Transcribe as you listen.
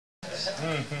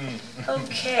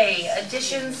Okay,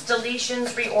 additions,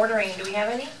 deletions, reordering. Do we have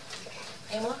any?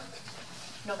 Pamela?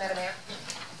 No, Madam Mayor?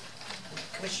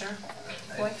 Commissioner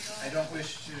Boyd? I don't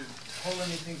wish to pull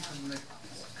anything from the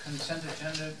consent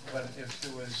agenda, but if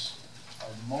there was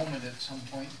a moment at some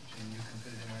point, and you can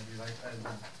fit it in wherever you like, I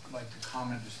would like to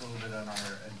comment just a little bit on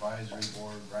our advisory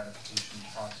board ratification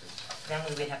process. Then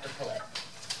we would have to pull it.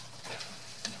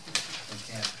 We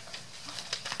can't.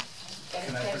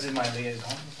 Can I put in my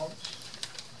liaison reports?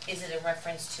 Is it a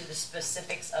reference to the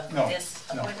specifics of No, this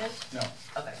appointment? No.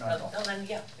 Okay, Not at all. no, then,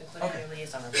 yeah, include Okay. your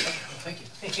liaison report.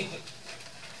 Thank you.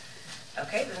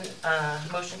 Okay,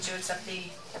 then, motion to accept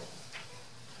the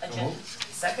agenda. moved.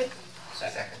 Second?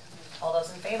 Second. All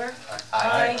those in favor?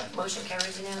 Aye. Motion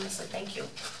carries unanimously, thank you.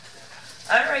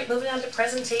 All right, moving on to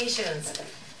presentations.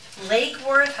 Lake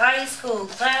Worth High School,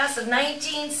 class of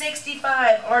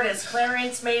 1965, artist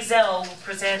Clarence Maisel will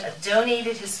present a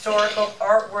donated historical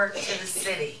artwork to the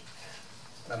city.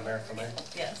 Madam Mayor, for me,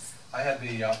 Yes. I had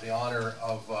the honor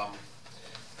of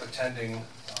attending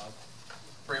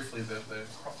briefly the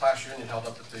class reunion held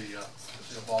up at the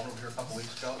ballroom here a couple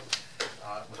weeks ago.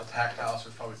 It was a packed house, there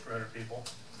was probably 300 people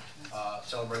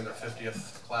celebrating their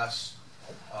 50th class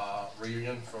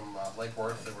reunion from Lake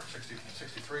Worth. There were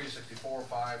 63, 64,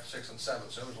 5, 6, and 7,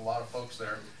 so there was a lot of folks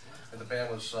there, and the band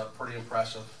was pretty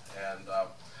impressive. And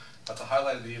but the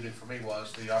highlight of the evening for me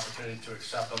was the opportunity to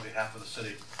accept on behalf of the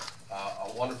city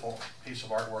a wonderful piece of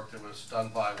artwork that was done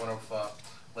by one of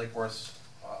Lake Worth's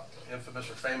infamous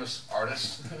or famous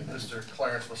artists, Mr.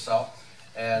 Clarence Maisel.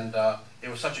 And it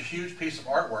was such a huge piece of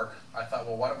artwork, I thought,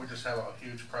 well, why don't we just have a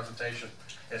huge presentation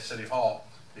at City Hall,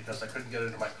 because I couldn't get it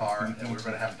into my car, and we were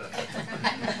going to have to. So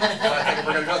I think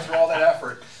we're going to go through all that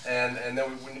effort, and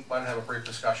then we might have a brief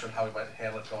discussion how we might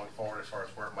handle it going forward as far as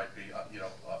where it might be,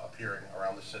 appearing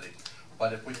around the city.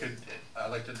 But if we could,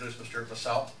 I'd like to introduce Mr.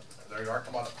 Maisel. There you are.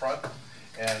 Come on up front,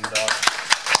 and.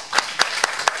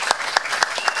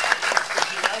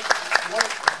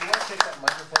 You want to take that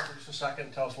microphone for just a second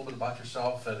and tell us a little bit about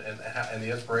yourself and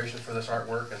the inspiration for this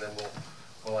artwork, and then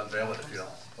we'll unveil it if you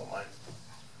don't mind.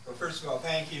 Well, first of all,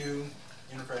 thank you,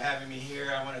 for having me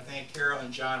here. I want to thank Carol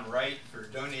and John Wright for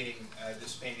donating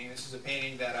this painting. This is a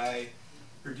painting that I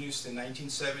produced in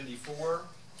 1974.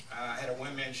 I had a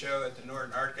one-man show at the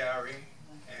Norton Art Gallery,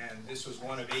 and this was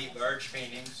one of 8 large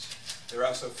paintings. There were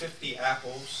also 50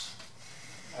 apples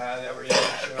that were in the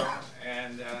show,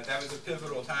 and that was a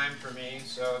pivotal time for me,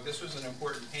 so this was an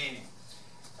important painting.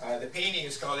 The painting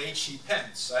is called H.C.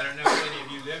 Pence. I don't know if any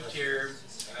of you lived here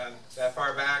that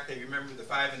far back that you remember the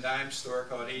 5 and dime store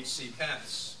called H.C.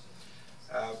 Pence,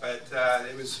 but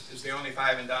it was the only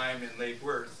 5 and dime in Lake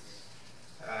Worth.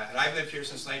 And I've lived here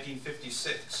since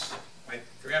 1956. My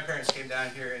grandparents came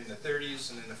down here in the 30s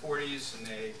and in the 40s, and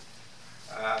they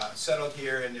settled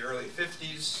here in the early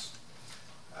 50s.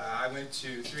 I went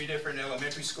to 3 different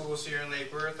elementary schools here in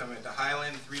Lake Worth. I went to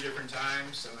Highland 3 different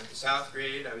times. I went to South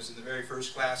grade. I was in the very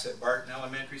first class at Barton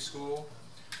Elementary School.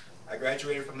 I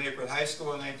graduated from Lake Worth High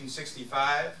School in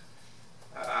 1965.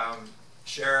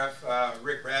 Sheriff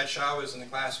Rick Bradshaw was in the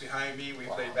class behind me. We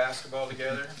played basketball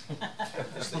together,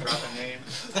 just to drop a name.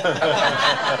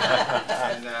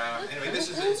 And anyway,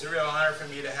 it's a real honor for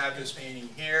me to have this painting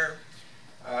here.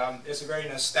 It's a very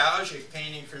nostalgic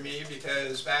painting for me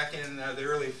because back in the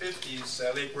early 50s,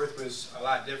 Lake Worth was a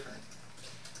lot different.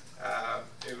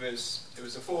 It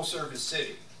was a full-service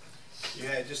city. You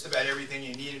had just about everything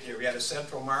you needed here. We had a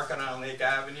central market on Lake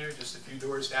Avenue, just a few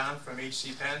doors down from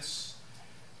H.C. Pence.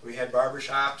 We had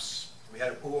barbershops. We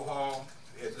had a pool hall.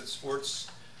 We had the Sports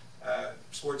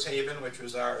Haven, which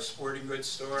was our sporting goods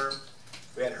store.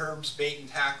 We had Herb's Bait and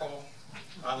Tackle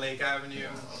on Lake Avenue,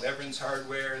 Leveren's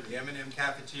Hardware, the M&M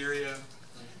Cafeteria.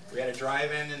 We had a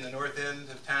drive-in in the north end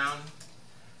of town.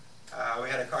 We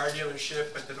had a car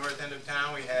dealership at the north end of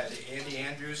town. We had Andy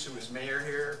Andrews, who was mayor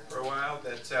here for a while,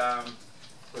 that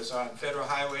was on Federal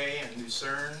Highway in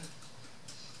Lucerne.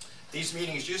 These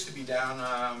meetings used to be down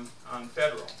on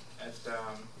Federal at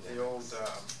the old,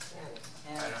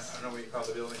 I don't know what you call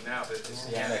the building now, but it's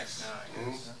the annex now, I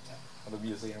guess. The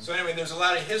museum. So anyway, there's a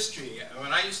lot of history.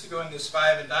 When I used to go in this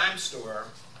 5 and dime store,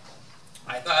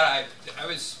 I thought I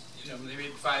was, maybe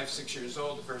 5, 6 years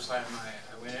old the first time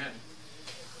I went in.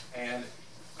 And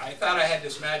I thought I had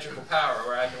this magical power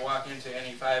where I could walk into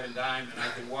any 5 and dime and I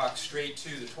could walk straight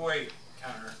to the toy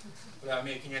counter without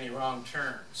making any wrong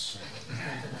turns.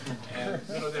 And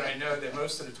little did I know that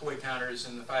most of the toy counters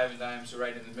in the 5 and dimes are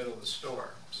right in the middle of the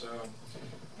store. So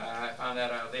I found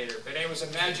that out later. But it was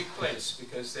a magic place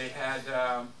because they had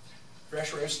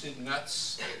fresh roasted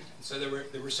nuts. So there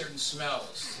were certain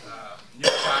smells. New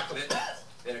chocolate.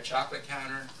 They had a chocolate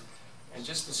counter. And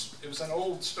it was an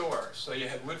old store, so you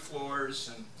had wood floors,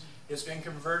 and it's been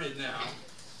converted now.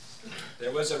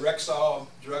 There was a Rexall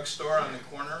drugstore on the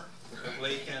corner of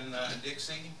Lake and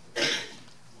Dixie.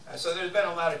 So there's been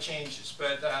a lot of changes,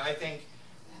 but I think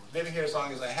living here as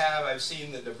long as I have, I've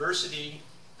seen the diversity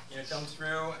come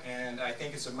through, and I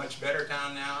think it's a much better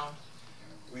town now.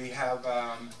 We have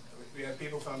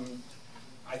people from,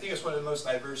 I think it's one of the most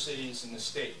diverse cities in the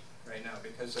state right now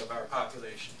because of our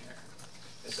population here.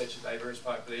 It's such a diverse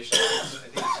population. I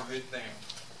think it's a good thing.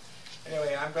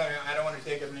 Anyway, I don't want to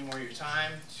take up any more of your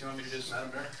time. Do you want me to just... Madam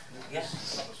Mayor? Yeah,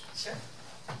 sure.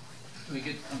 Do we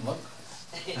get to look?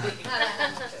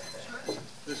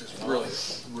 This is really,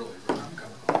 really good.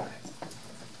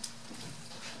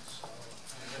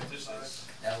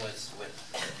 That was with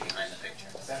behind the picture.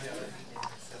 Thank you.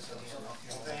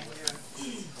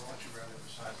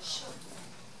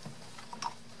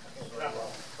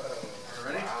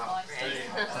 Ready?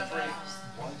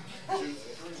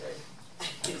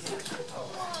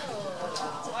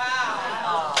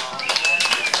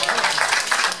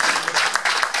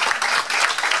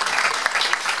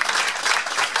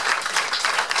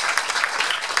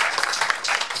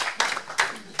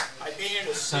 I've been in a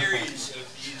series of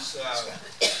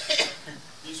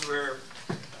these were,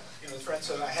 the friends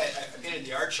that I've been in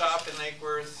the art shop in Lake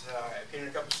Worth, I've been in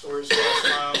a couple stores in West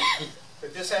Palm,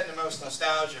 but this had the most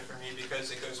nostalgia for me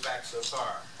because it goes back so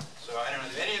far. So I don't know,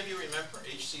 do any of you remember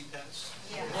H.C. Pence?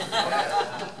 Yeah.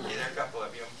 Yeah, there are a couple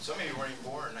of you. Some of you weren't even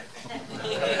born, I think.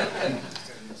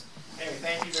 Anyway,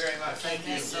 thank you very much. Thank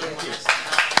you so much.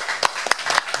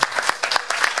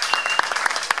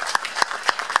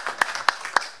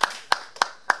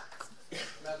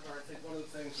 Madam Mayor, I think one of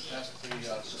the things that has to be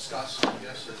discussed, I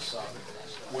guess, is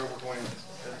where we're going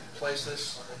to place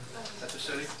this at the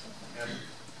city. And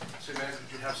City Manager,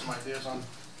 did you have some ideas on?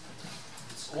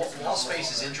 Wall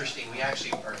space is interesting. We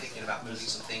actually are thinking about moving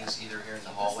some things either here in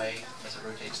the hallway as it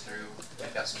rotates through.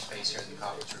 We've got some space here in the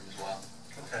conference room as well.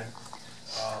 Okay.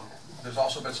 There's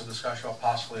also been some discussion about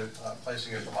possibly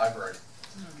placing it at the library.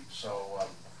 So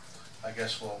I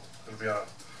guess it'll be on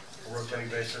a rotating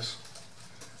basis,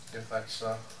 if that's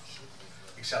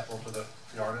acceptable to the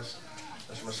artist.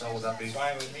 Mr. Marcel, would that be?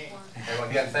 Fine with me. And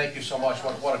again, thank you so much.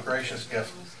 What a gracious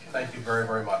gift. Thank you very,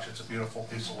 very much. It's a beautiful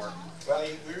piece of work. Well,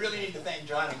 we really need to thank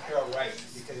John and Carol Wright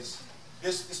because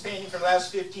this painting for the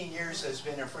last 15 years has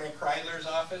been in Frank Kreidler's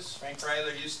office. Frank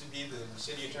Kreidler used to be the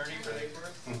city attorney for Lake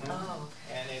Worth. Oh.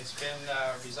 And it's been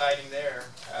residing there.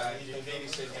 He's been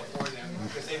babysitting it for them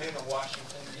because they live in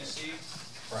Washington, D.C.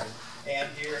 Right. And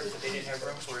here, but they didn't have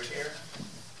room for it here.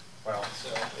 Well, So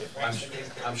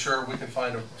I'm sure we can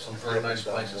find some very nice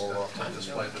places to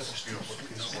display this beautiful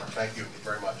piece of work. Thank you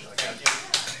very much. Again. Thank you.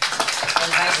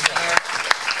 And Vice Mayor,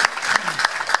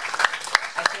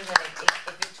 I think that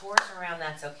if it tours around,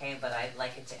 that's okay, but I'd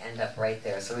like it to end up right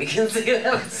there so we can see it.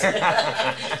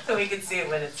 So we can see it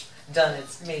when it's done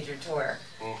its major tour.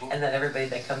 And that everybody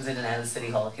that comes in and out of City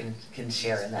Hall can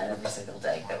share in that every single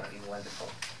day. That would be wonderful.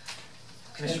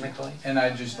 Commissioner McCoy? And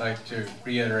I'd just like to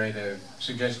reiterate a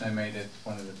suggestion I made at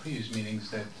one of the previous meetings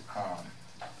that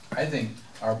I think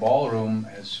our ballroom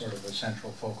as sort of a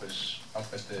central focus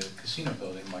up at the casino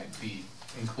building might be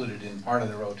included in part of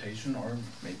the rotation or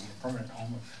maybe a permanent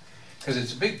home. Because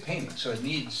it's a big painting, so it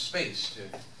needs space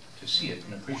to see it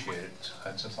and appreciate it. So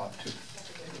that's a thought too.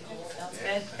 Sounds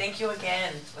good. Thank you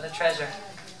again. What a treasure.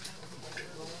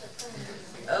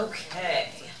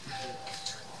 Okay.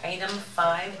 Item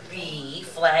 5B,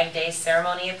 Flag Day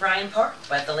Ceremony at Bryant Park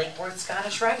by the Lake Worth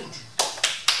Scottish Rite.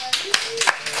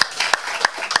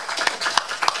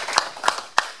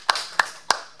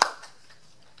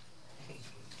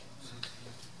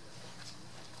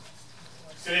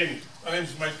 Good evening. My name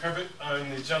is Mike Privet. I'm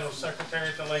the General Secretary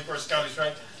at the Lake Worth Scottish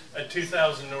Rite at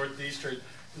 2000 North D Street.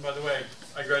 And by the way,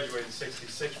 I graduated in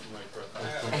 '66 from Lake Worth.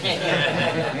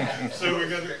 So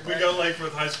we got Lake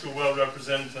Worth High School well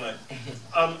represented tonight.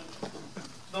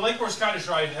 The Lake Worth Scottish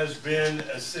Rite has been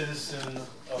a citizen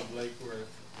of Lake Worth,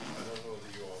 I don't know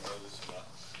whether you all know this or not,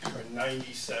 for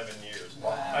 97 years.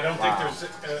 Wow. I don't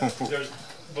think there's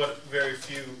but very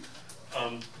few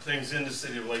things in the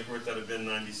city of Lake Worth that have been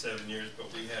 97 years, but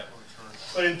we have.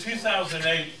 But in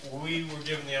 2008, we were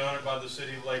given the honor by the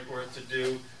city of Lake Worth to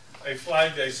do a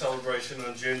Flag Day celebration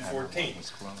on June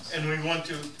 14th. And we want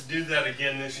to do that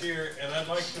again this year, and I'd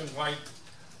like to invite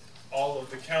all of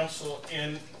the council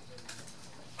in.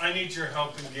 I need your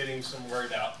help in getting some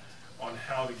word out on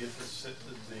how to get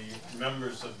the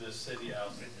members of this city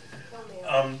out.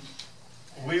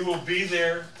 We will be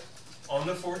there on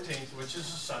the 14th, which is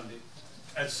a Sunday,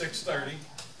 at 6:30.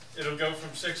 It'll go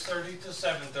from 6:30 to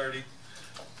 7:30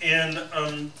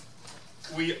 in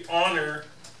we honor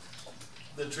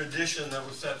the tradition that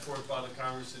was set forth by the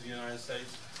Congress of the United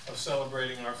States of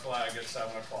celebrating our flag at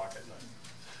 7 o'clock at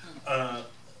night.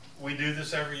 We do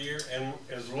this every year, and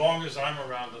as long as I'm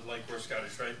around at Lake Worth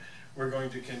Scottish Rite, we're going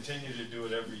to continue to do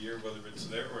it every year, whether it's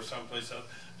there or someplace else,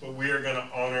 but we are going to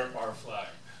honor our flag.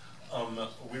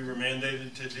 We were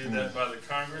mandated to do that by the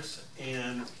Congress,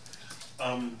 and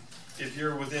if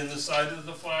you're within the sight of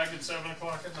the flag at 7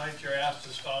 o'clock at night, you're asked to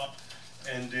stop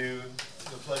and do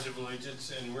the Pledge of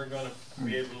Allegiance, and we're going to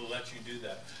be able to let you do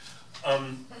that.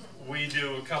 We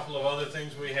do a couple of other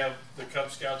things. We have the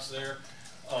Cub Scouts there.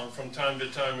 From time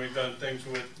to time, we've done things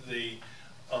with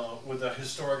a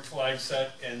historic flag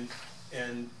set and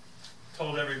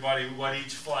told everybody what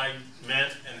each flag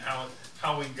meant and how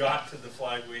we got to the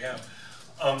flag we have.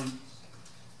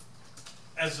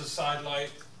 As a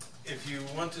sidelight, if you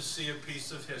want to see a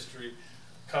piece of history,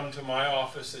 come to my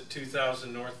office at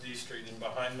 2000 North D Street, and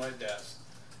behind my desk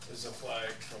is a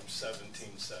flag from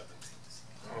 1770.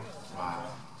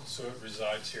 Wow. So it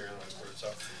resides here in Lake Worth.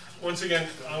 So once again,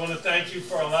 I want to thank you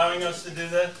for allowing us to do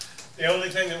that. The only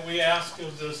thing that we ask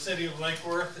of the city of Lake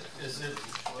Worth is that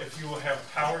if you will have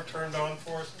power turned on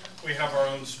for us, we have our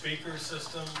own speaker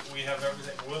system. We have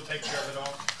everything. We'll take care of it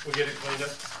all. We'll get it cleaned up.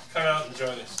 Come out and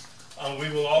join us. We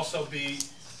will also be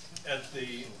at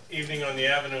the evening on the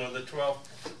Avenue of the 12th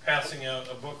passing out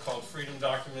a book called Freedom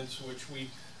Documents, which we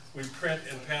print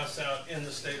and pass out in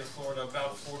the state of Florida,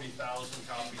 about 40,000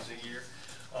 copies a year.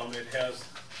 It has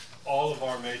all of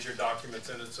our major documents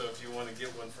in it, so if you want to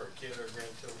get one for a kid or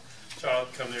grandchild,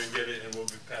 come there and get it, and we'll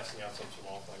be passing out some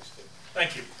small things too.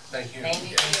 Thank you. Thank you. Thank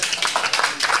you.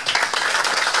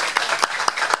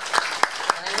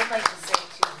 And I would like to say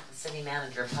to the city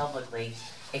manager publicly,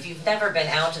 if you've never been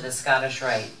out to the Scottish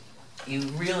Rite, you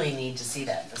really need to see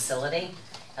that facility.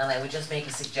 And I would just make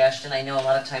a suggestion. I know a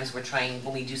lot of times we're trying,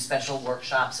 when we do special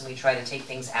workshops and we try to take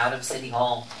things out of City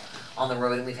Hall on the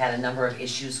road, and we've had a number of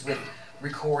issues with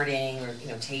recording or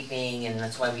taping, and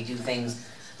that's why we do things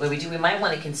the way we do. We might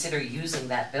want to consider using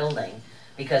that building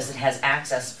because it has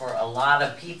access for a lot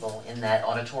of people in that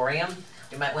auditorium.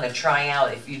 We might want to try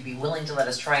out, if you'd be willing to let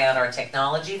us try out our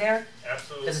technology there.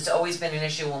 Absolutely. Because it's always been an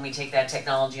issue when we take that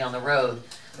technology on the road.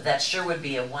 But that sure would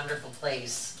be a wonderful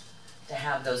place to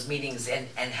have those meetings and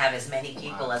have as many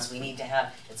people as we need to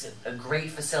have. It's a great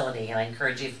facility, and I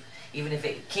encourage you, even if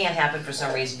it can't happen for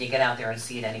some reason, you get out there and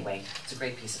see it anyway. It's a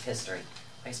great piece of history.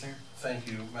 Vice Mayor? Thank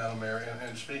you, Madam Mayor.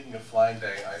 And speaking of Flag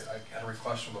Day, I had a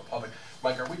request from the public.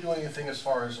 Mike, are we doing anything as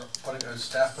far as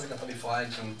staff putting up any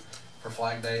flags for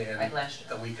Flag Day and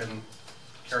that we can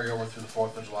carry over through the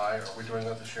 4th of July? Are we doing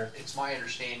that this year? It's my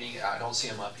understanding, I don't see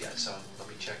them up yet, so let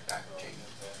me check back with Jake.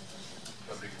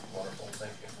 That'd be wonderful,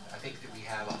 thank you. I think that we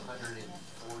have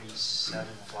 147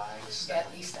 flags.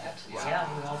 At least that. Yeah,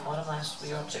 we all bought them last,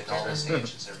 we all checked All the in.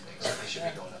 stations and everything, so they should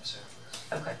be going up soon.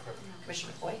 Okay.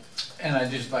 Commissioner McCoy? And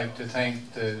I'd just like to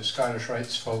thank the Scottish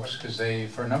Rites folks, because they,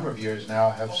 for a number of years now,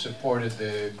 have supported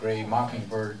the Gray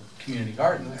Mockingbird Community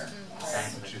Garden there,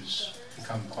 which has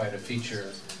become quite a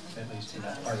feature, at least in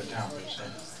that part of town. So,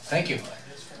 thank you.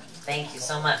 Thank you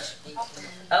so much.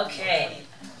 Okay,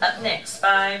 up next,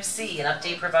 5C, an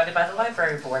update provided by the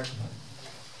Library Board.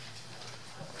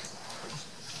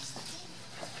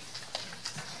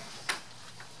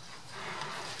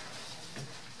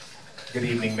 Good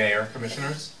evening, Mayor,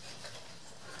 Commissioners.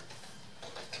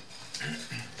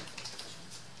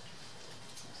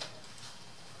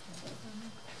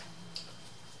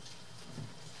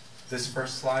 This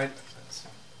first slide,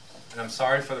 and I'm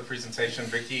sorry for the presentation,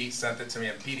 Vicky sent it to me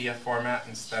in PDF format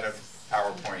instead of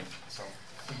PowerPoint, so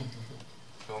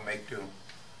we'll make do.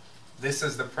 This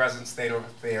is the present state of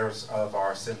affairs of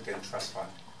our Simpkin Trust Fund.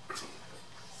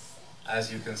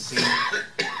 As you can see,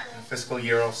 in fiscal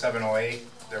year 07-08,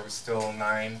 there was still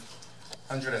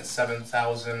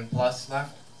 907,000 plus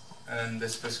left, and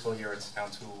this fiscal year it's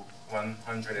down to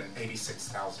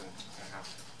 186,000 and a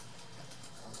half.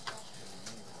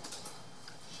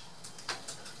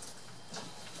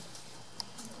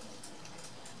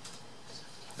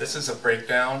 This is a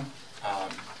breakdown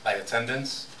by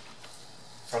attendance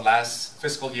for last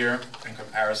fiscal year in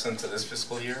comparison to this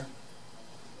fiscal year.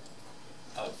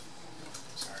 There you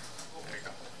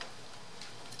go.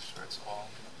 Make sure it's all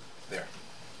there.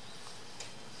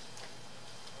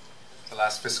 The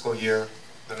last fiscal year,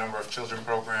 the number of children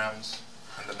programs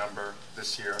and the number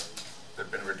this year, they've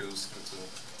been reduced due to,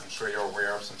 I'm sure you're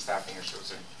aware of some staffing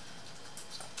issues.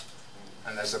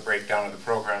 And there's a breakdown of the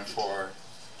program for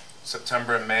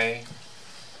September and May,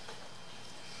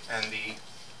 and the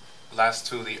last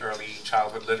two, the early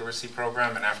childhood literacy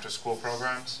program and after school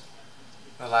programs,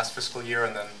 the last fiscal year,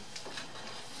 and then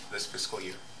this fiscal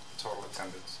year, total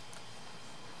attendance.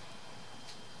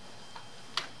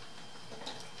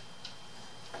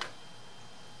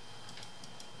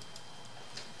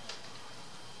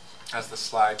 As the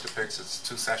slide depicts, it's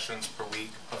 2 sessions per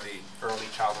week of the Early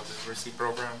Childhood Literacy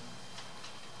Program.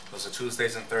 Those are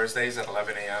Tuesdays and Thursdays at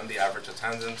 11 a.m. The average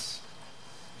attendance,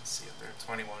 let's see if there are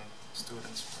 21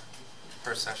 students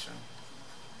per session.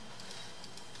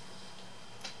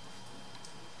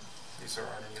 These are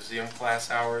our museum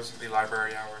class hours, the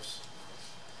library hours.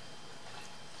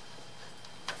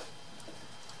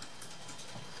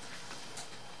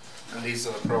 And these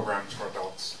are the programs for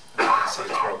adults. As you can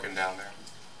see, it's broken down there.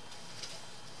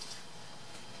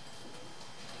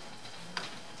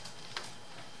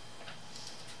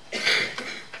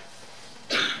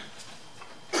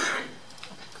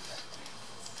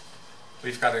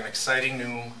 We've got an exciting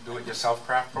new do-it-yourself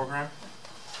craft program.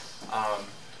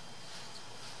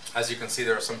 As you can see,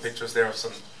 there are some pictures there of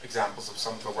some examples of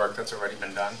some of the work that's already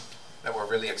been done that we're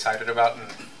really excited about.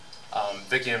 And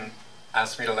Vicki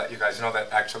asked me to let you guys know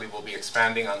that actually we'll be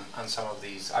expanding on some of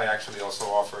these. I actually also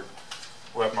offered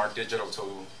Webmark Digital to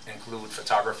include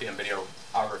photography and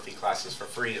videography classes for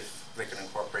free if they can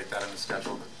incorporate that in the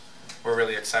schedule. But we're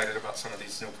really excited about some of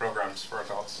these new programs for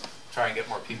adults. Try and get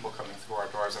more people coming through our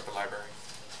doors at the library.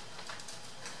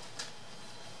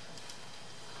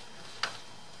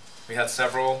 We had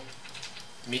several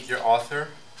Meet Your Author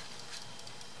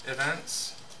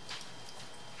events.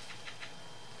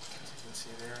 As you can see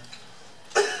there.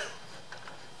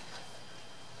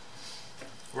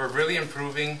 We're really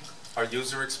improving our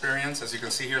user experience. As you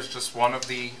can see, here's just one of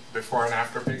the before and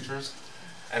after pictures.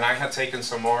 And I had taken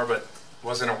some more, but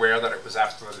wasn't aware that it was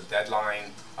after the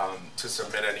deadline to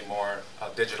submit any more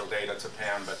digital data to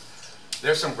Pam. But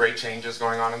there's some great changes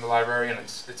going on in the library, and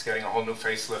it's getting a whole new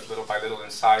facelift little by little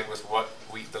inside with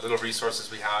the little resources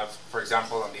we have. For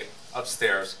example, on the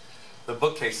upstairs, the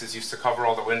bookcases used to cover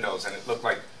all the windows, and it looked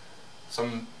like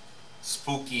some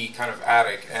spooky kind of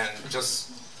attic. And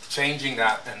just changing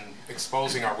that and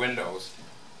exposing our windows,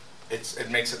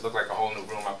 it makes it look like a whole new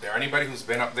room up there. Anybody who's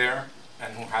been up there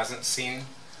and who hasn't seen,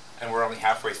 and we're only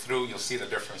halfway through, you'll see the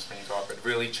difference when you go up. It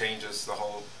really changes the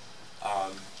whole.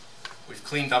 We've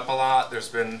cleaned up a lot. There's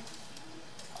been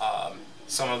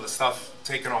some of the stuff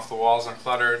taken off the walls,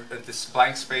 uncluttered. This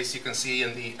blank space you can see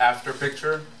in the after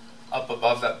picture, up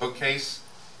above that bookcase,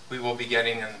 we will be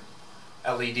getting an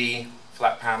LED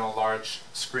flat panel large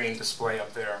screen display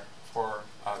up there for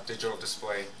digital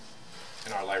display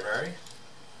in our library.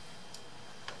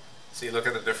 See, look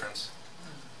at the difference.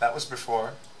 That was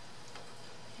before.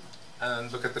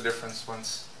 And look at the difference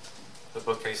once the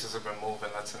bookcases have been moved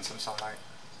and that's in some sunlight.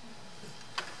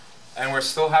 And we're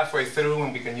still halfway through,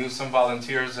 and we can use some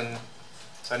volunteers. And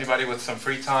so anybody with some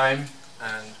free time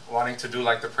and wanting to do,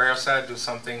 like the prayer said, do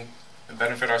something and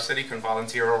benefit our city can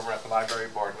volunteer over at the library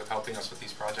board with helping us with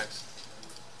these projects.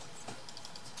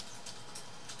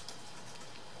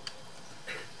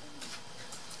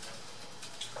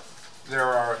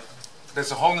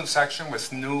 There's a whole new section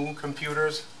with new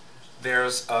computers.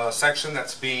 There's a section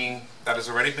that has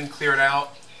already been cleared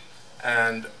out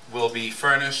and will be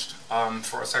furnished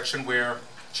for a section where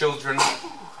children,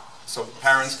 so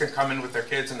parents can come in with their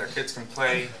kids and their kids can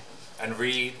play and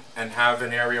read, and have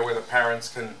an area where the parents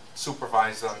can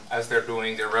supervise them as they're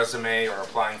doing their resume or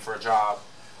applying for a job.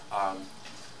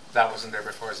 That wasn't there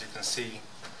before, as you can see.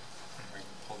 Let me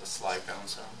pull the slide down.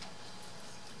 So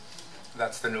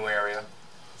that's the new area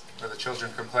where the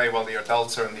children can play while the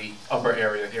adults are in the upper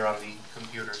area here on the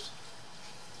computers.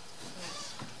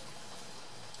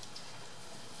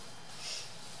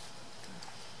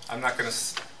 I'm not going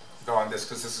to go on this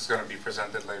because this is going to be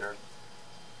presented later.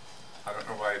 I don't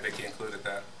know why Vicki included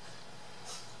that.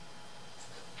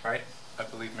 Right? I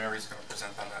believe Mary's going to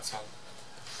present on that, so.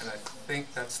 And I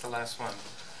think that's the last one.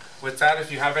 With that,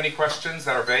 if you have any questions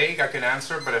that are vague, I can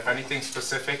answer, but if anything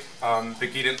specific,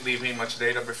 Vicki didn't leave me much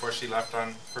data before she left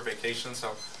on her vacation,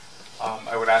 so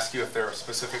I would ask you if there are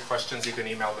specific questions, you can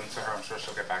email them to her. I'm sure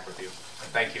she'll get back with you.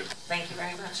 And thank you. Thank you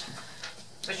very much.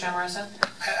 Mr. Amoroso?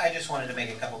 I just wanted to make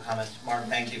a couple comments. Mark,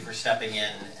 thank you for stepping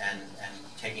in and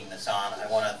taking this on. I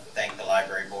want to thank the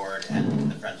library board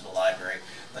and the Friends of the Library.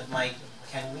 But Mike,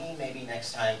 can we maybe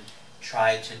next time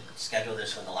try to schedule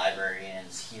this when the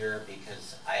librarian's here?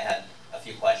 Because I had a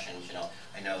few questions. You know,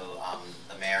 I know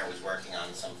the mayor was working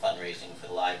on some fundraising for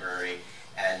the library,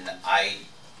 and I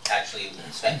actually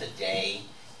spent a day,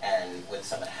 and with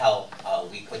some help,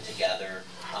 we put together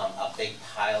a big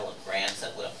pile of grants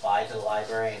that would apply to the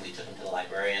library, and we took them to the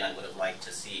librarian. I would have liked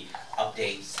to see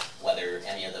updates, whether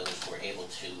any of those were able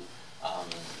to,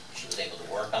 she was able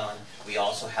to work on. We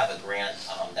also have a grant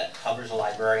that covers the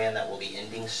library librarian that will be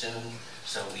ending soon,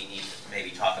 so we need to maybe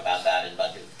talk about that in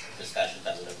budget discussions.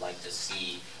 I would have liked to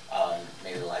see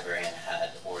maybe the librarian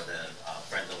had, or the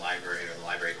Friends of the Library or the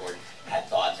library board had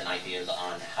thoughts and ideas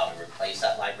on how to replace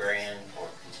that librarian or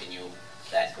continue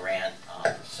that grant.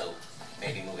 So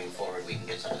maybe moving forward we can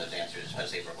get some of those answers,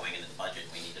 especially if we're going into the budget.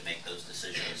 We need to make those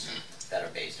decisions that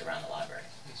are based around the library.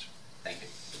 Thank you.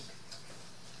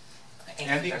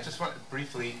 Andy, I just want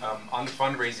briefly, on the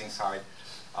fundraising side,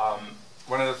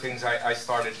 one of the things I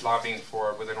started lobbying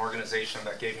for with an organization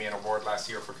that gave me an award last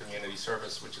year for community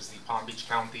service, which is the Palm Beach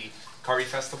County Curry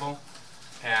Festival.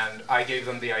 And I gave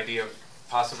them the idea of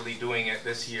possibly doing it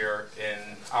this year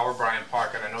in our Bryant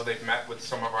Park. And I know they've met with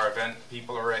some of our event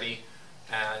people already.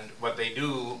 And what they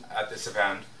do at this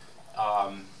event,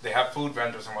 they have food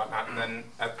vendors and whatnot, and then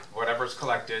at whatever's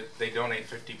collected, they donate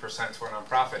 50% to a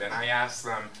nonprofit. And I asked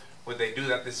them, would they do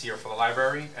that this year for the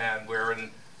library? And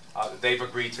they've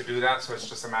agreed to do that, so it's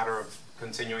just a matter of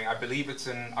continuing. I believe it's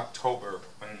in October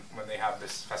when they have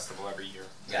this festival every year.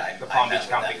 Yeah, the Palm I Beach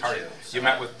County met with them Curry. too, so You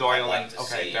met with Doyle I'd like and to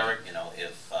okay, see, Derek. you know,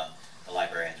 if the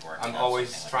librarian's working I'm on always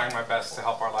something like trying that. my best to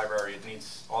help our library. It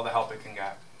needs all the help it can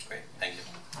get. Great, thank you.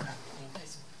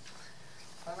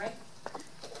 All right.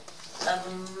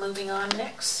 Moving on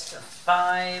next,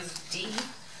 5D,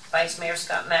 Vice Mayor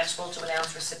Scott Maxwell to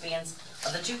announce recipients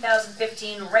of the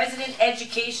 2015 Resident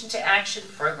Education to Action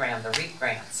Program, the REAP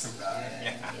grants.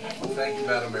 Well, thank you,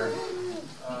 Madam Mayor.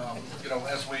 You know,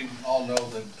 as we all know,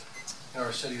 that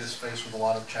our city is faced with a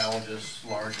lot of challenges,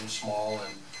 large and small,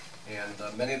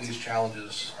 and many of these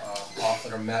challenges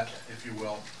often are met, if you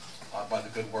will, by the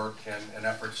good work and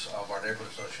efforts of our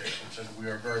neighborhood associations. And we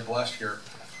are very blessed here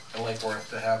in Lake Worth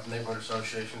to have neighborhood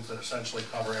associations that essentially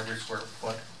cover every square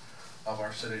foot of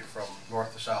our city from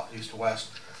north to south, east to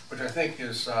west, which I think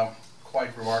is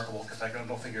quite remarkable, because I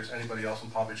don't think there's anybody else in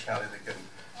Palm Beach County that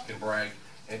can brag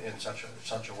in such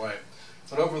a way.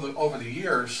 But over the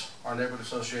years, our neighborhood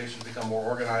associations become more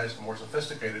organized and more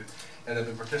sophisticated, and have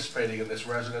been participating in this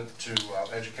Resident to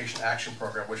Education Action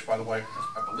Program, which, by the way,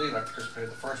 I believe I participated in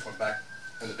the first one back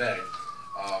in the day,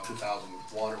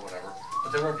 2001 or whatever.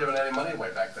 But they weren't giving any money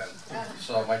away back then,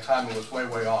 so my timing was way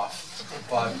off.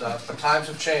 But times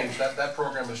have changed. That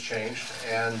program has changed,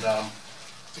 and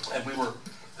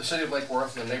the city of Lake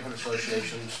Worth and the neighborhood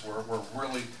associations were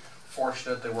really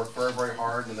fortunate. They worked very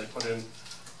hard, and they put in.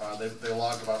 They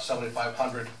logged about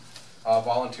 7,500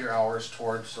 volunteer hours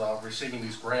towards receiving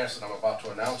these grants that I'm about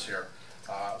to announce here.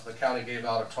 The county gave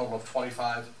out a total of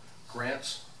 25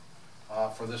 grants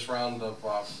for this round of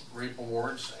REAP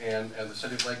awards, and the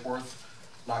city of Lake Worth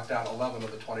knocked out 11 of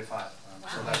the 25. Wow.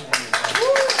 So that's pretty impressive.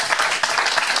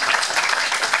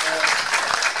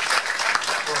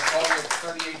 For a total of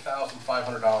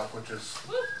 $38,500, which is,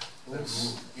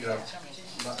 you know,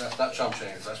 that's not chump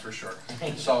change, that's for sure.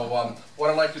 So what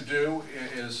I'd like to do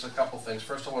is a couple things.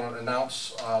 First, I want to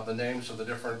announce the names of the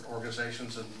different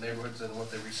organizations and neighborhoods and what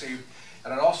they received.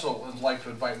 And I'd also like to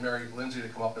invite Mary Lindsay to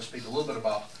come up and speak a little bit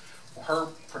about her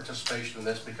participation in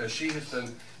this, because she has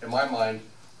been, in my mind,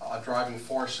 a driving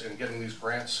force in getting these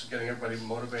grants, getting everybody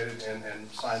motivated and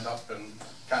signed up, and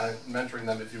kind of mentoring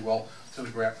them, if you will, through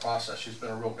the grant process. She's been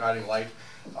a real guiding light,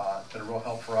 been a real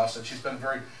help for us, and she's been a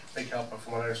very big help,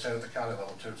 from what I understand, at the county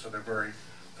level too. So they're very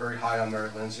high on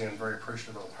Mary Lindsay and very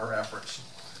appreciative of her efforts.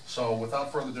 So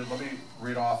without further ado, let me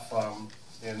read off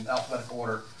in alphabetical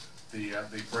order the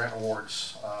grant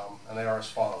awards, and they are as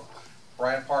follows.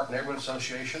 Bryant Park Neighborhood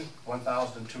Association,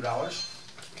 $1,002.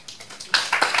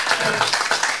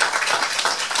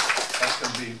 That's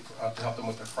going to be to help them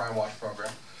with the Crime Watch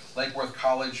program. Lake Worth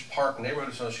College Park Neighborhood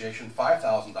Association,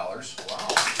 $5,000. Wow.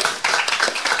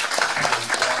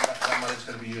 That money is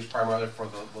going to be used primarily for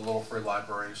the little free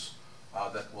libraries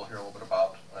that we'll hear a little bit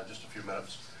about in just a few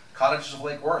minutes. Cottages of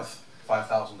Lake Worth,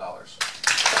 $5,000.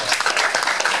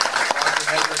 Roger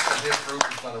Hendricks and his group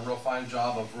has done a real fine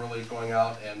job of really going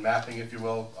out and mapping, if you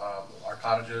will, our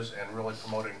cottages, and really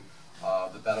promoting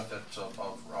the benefits of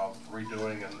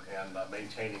redoing and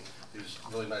maintaining these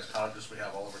really nice cottages we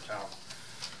have all over town.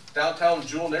 Downtown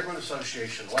Jewel Neighborhood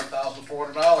Association,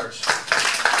 $1,400.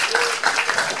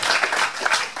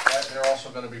 They're also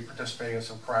going to be participating in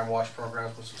some crime watch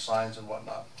programs with some signs and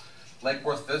whatnot. Lake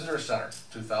Worth Visitor Center,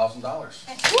 $2,000.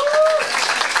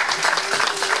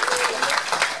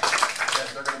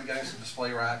 They're going to be getting some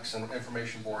display racks and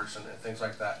information boards and things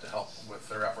like that to help with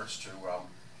their efforts to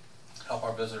help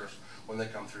our visitors when they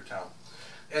come through town.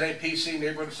 NAPC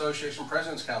Neighborhood Association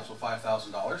President's Council,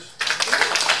 $5,000.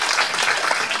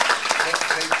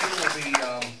 They too will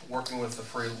be working with the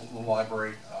free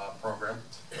library program,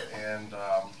 and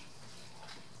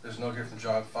is no different than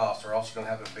John Faust. They're also going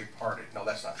to have a big party. No,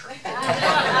 that's not true.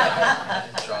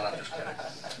 John, I'm just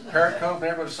kidding. Parrot Cove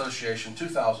Neighborhood Association,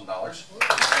 $2,000.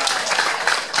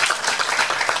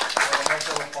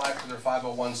 They'll apply for their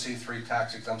 501c3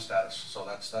 tax exempt status, so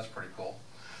that's pretty cool.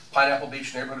 Pineapple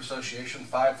Beach Neighborhood Association,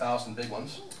 5,000 big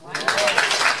ones.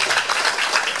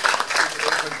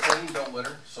 Clean, don't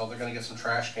litter, so they're going to get some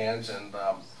trash cans and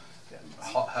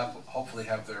hopefully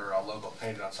have their logo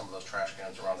painted on some of those trash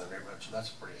cans around their neighborhood. So that's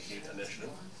a pretty neat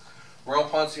initiative. Royal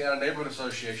Ponciana Neighborhood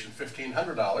Association,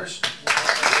 $1,500.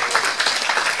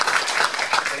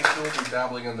 They too will be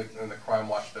dabbling in the Crime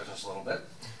Watch business a little bit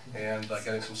and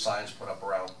getting some signs put up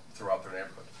around throughout their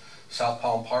neighborhood. South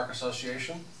Palm Park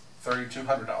Association, $3,200.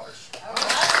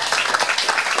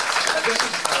 And this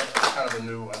is kind of a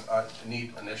new,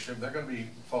 neat initiative. They're going to be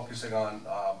focusing on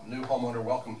new homeowner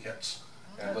welcome kits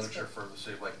and literature for the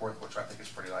city of Lake Worth, which I think is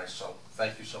pretty nice. So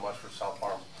thank you so much for South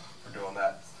Palm for doing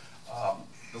that.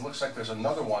 It looks like there's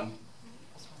another one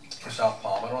for South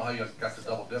Palm. I don't know how you got the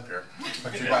double dip here,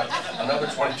 but you got another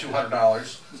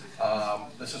 $2,200.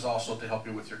 This is also to help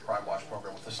you with your Crime Watch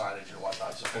program with the signage and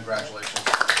whatnot. So congratulations.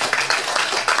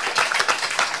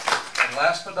 And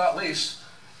last but not least,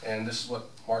 and this is what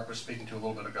Mark was speaking to a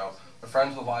little bit ago, the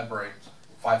Friends of the Library,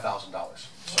 $5,000.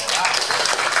 So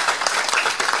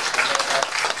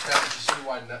establish a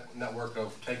citywide network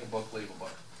of take a book, leave a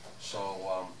book.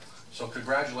 So, so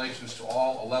congratulations to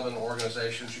all 11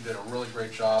 organizations. You did a really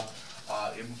great job.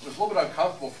 It was a little bit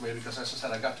uncomfortable for me because, as I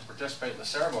said, I got to participate in the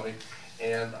ceremony.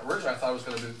 And originally I thought I was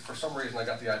going to be, for some reason I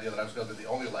got the idea that I was going to be the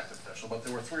only elected official, but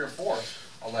there were 3 or 4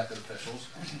 elected officials.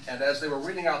 And as they were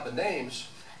reading out the names,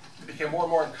 it became more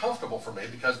and more uncomfortable for me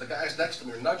because the guys next to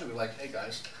me were nudging me like, hey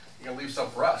guys, you're going to leave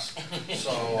some for us.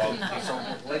 So, so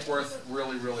Lake Worth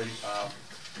really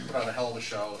put on a hell of a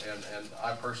show, and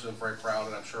I personally am very proud,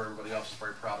 and I'm sure everybody else is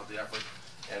very proud of the effort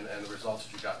and the results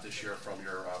that you got this year from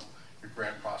your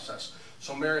grant process.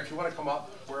 So Mary, if you want to come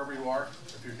up wherever you are,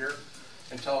 if you're here,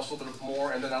 and tell us a little bit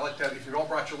more, and then I'd like to have, if you all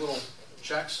brought your little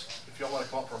checks, if you all want to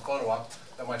come up for a photo op,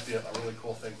 that might be a really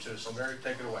cool thing too. So Mary,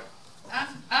 take it away.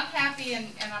 I'm happy and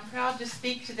I'm proud to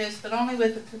speak to this, but only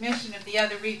with the permission of the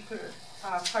other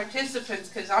participants,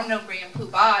 because I'm no grand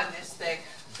poobah in this thing.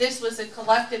 This was a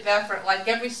collective effort, like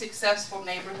every successful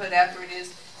neighborhood effort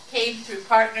is, came through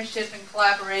partnership and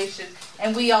collaboration,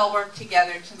 and we all worked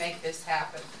together to make this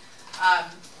happen.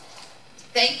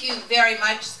 Thank you very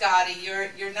much, Scotty.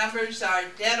 Your numbers are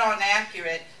dead on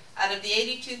accurate. Out of the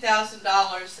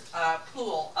 $82,000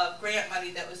 pool of grant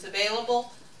money that was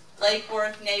available, Lake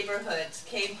Worth neighborhoods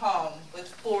came home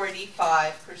with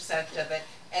 45% of it,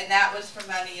 and that was for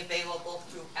money available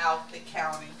throughout the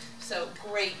county. So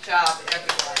great job,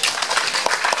 everybody.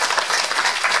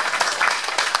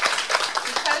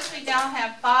 Because we now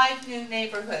have 5 new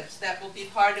neighborhoods that will be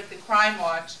part of the Crime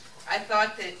Watch, I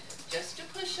thought that just to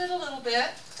push it a little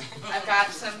bit, I've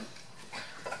got some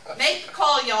make a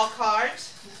call y'all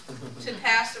cards to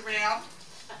pass around,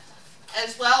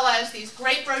 as well as these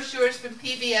great brochures from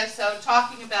PBSO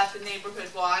talking about the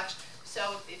Neighborhood Watch.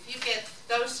 So if you get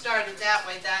those started that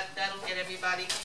way, that'll get everybody.